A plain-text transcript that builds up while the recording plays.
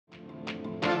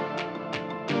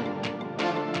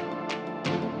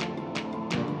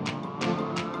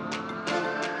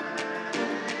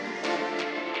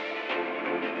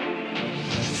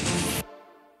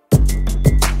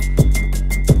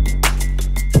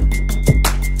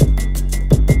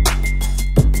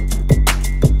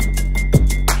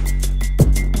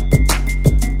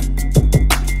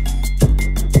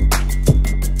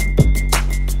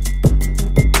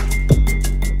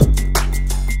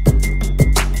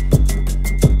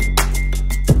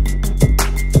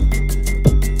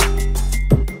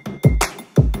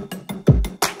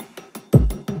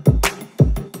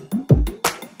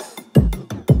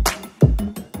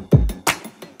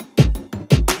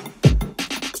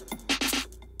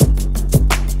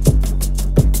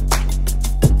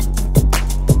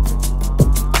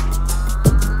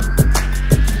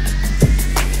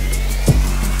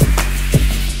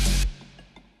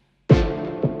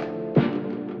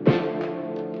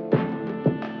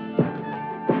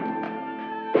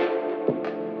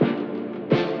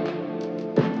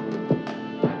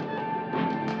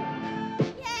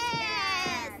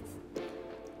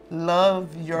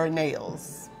love your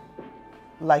nails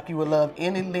like you would love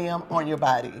any limb on your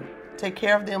body. Take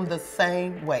care of them the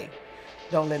same way.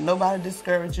 Don't let nobody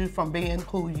discourage you from being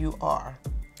who you are.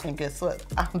 And guess what?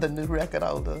 I'm the new record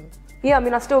holder. Yeah, I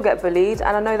mean, I still get bullied,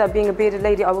 and I know that being a bearded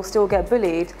lady, I will still get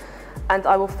bullied, and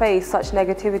I will face such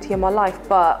negativity in my life,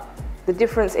 but the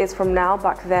difference is from now,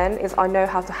 back then, is I know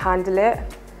how to handle it,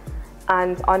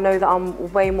 and I know that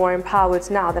I'm way more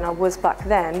empowered now than I was back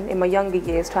then, in my younger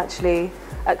years, to actually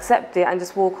accept it and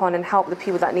just walk on and help the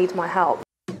people that need my help.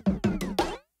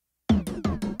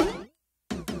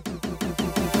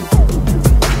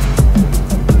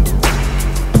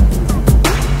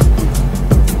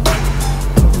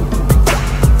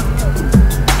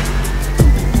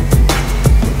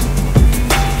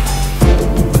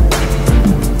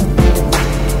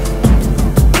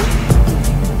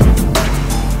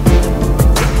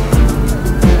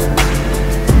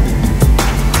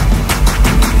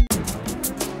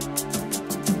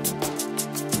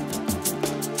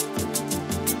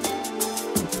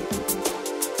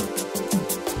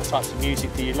 What types of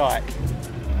music do you like?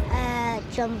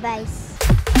 Drum bass.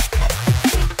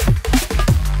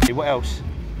 What else?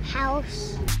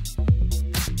 House.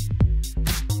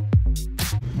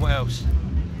 What else?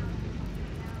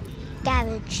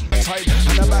 Garage.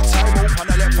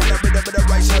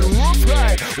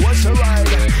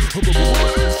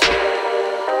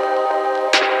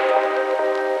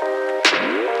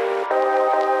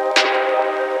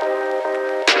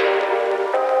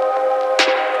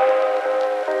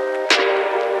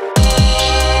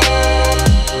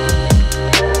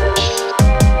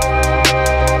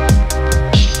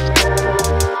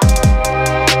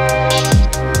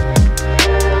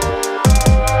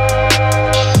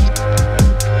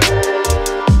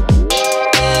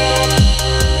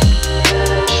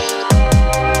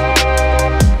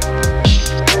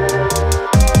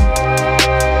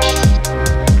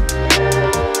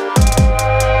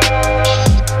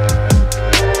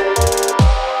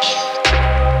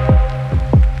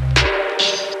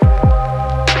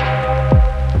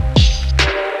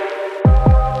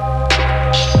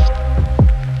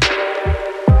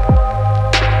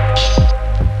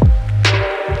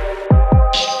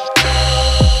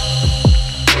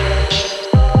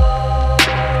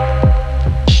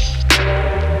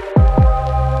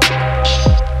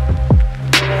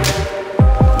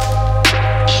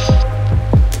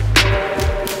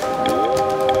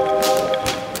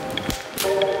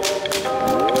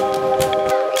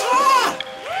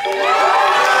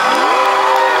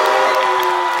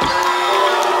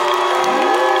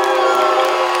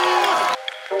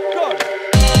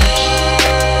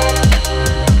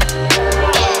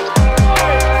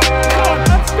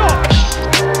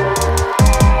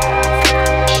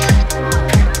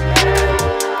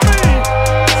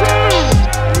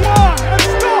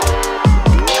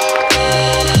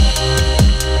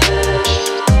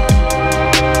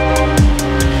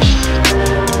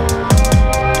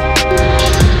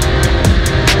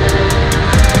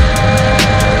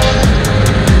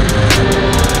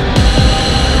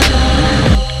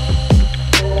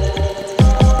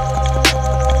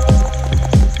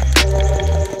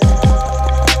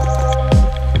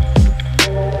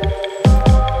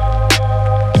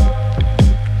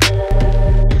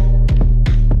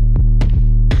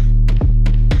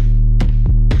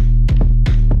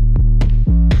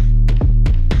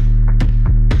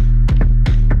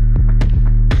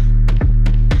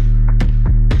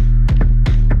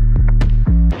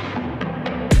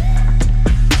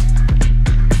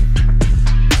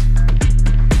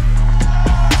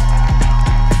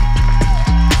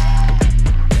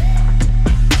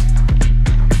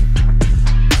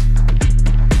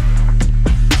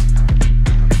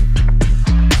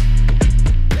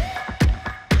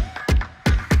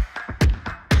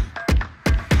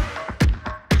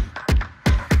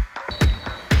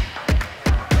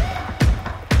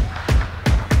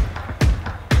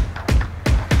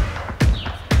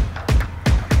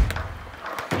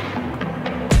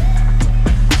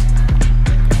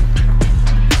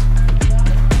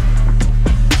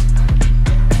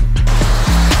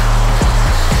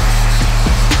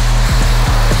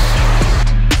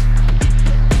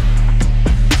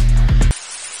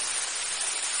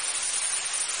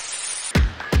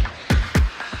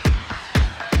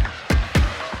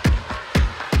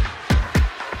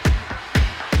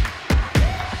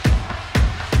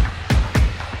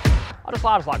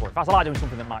 I just like going fast. I like doing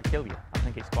something that might kill you. I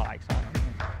think it's quite exciting.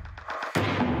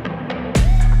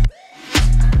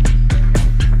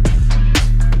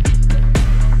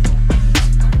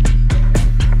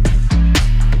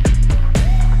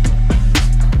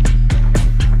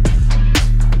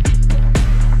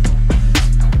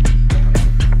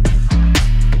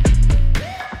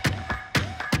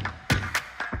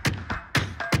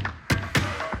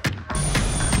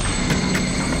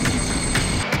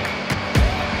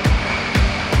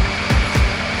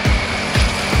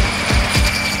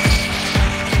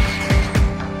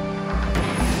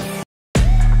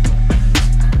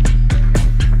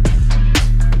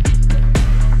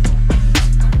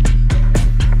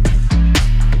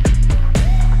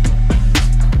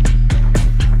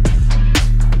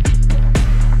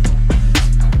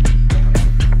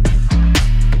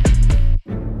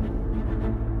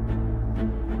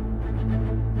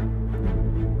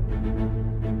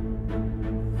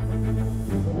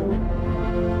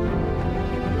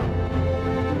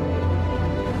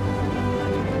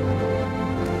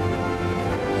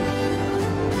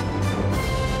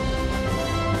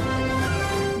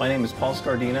 My name is Paul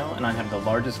Scardino, and I have the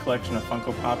largest collection of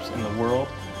Funko Pops in the world.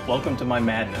 Welcome to my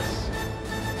madness.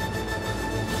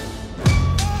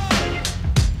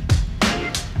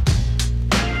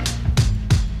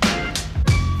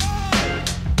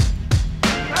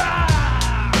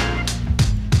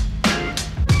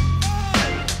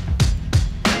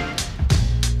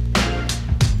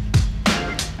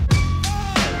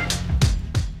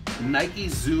 Nike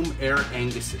Zoom Air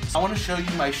Angus's. I want to show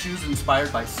you my shoes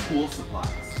inspired by school supplies.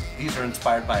 These are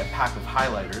inspired by a pack of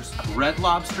highlighters, red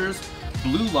lobsters,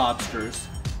 blue lobsters,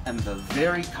 and the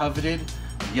very coveted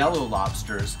yellow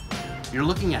lobsters. You're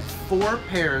looking at 4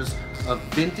 pairs of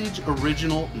vintage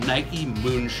original Nike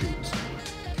moon shoes.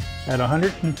 At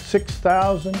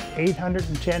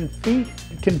 106,810 feet,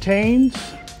 it contains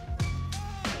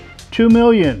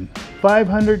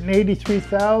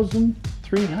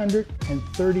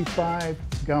 2,583,335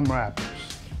 gum wrappers.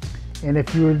 And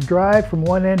if you would drive from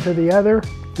one end to the other,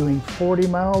 doing 40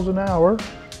 miles an hour,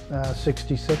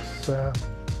 66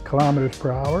 kilometers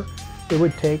per hour, it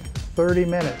would take 30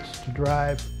 minutes to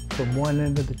drive from one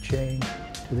end of the chain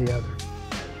to the other.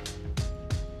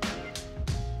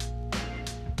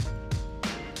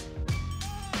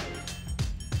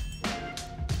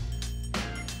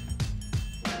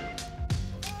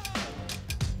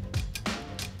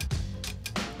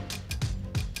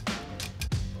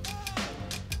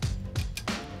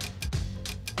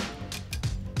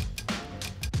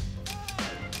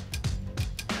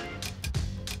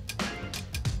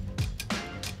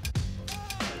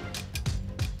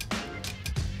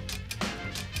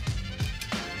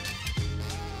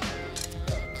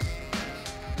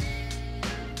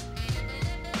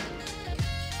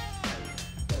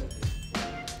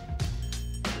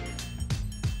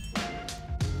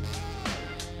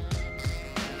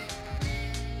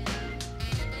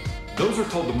 Those are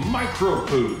called the micro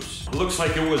poos. Looks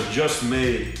like it was just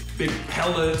made. Big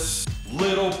pellets,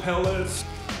 little pellets,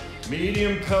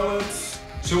 medium pellets.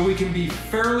 So we can be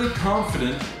fairly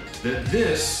confident that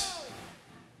this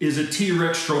is a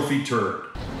T-Rex trophy turd.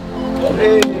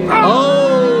 Hey.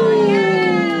 Oh!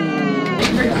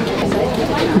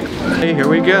 Hey, here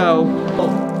we go.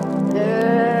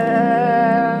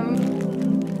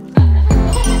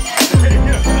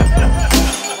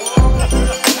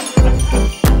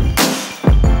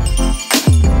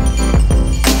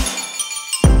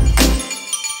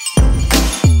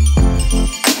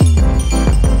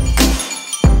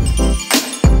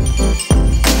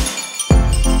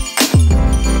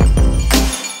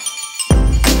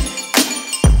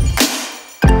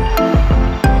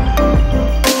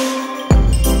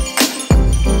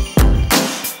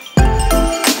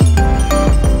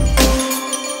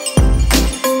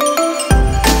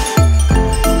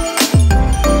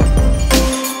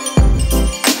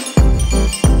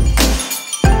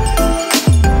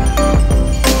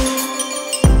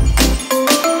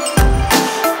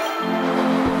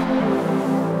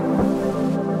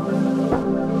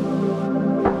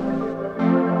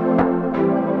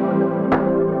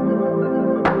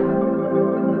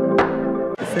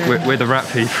 We're the rat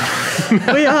people.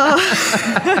 We are.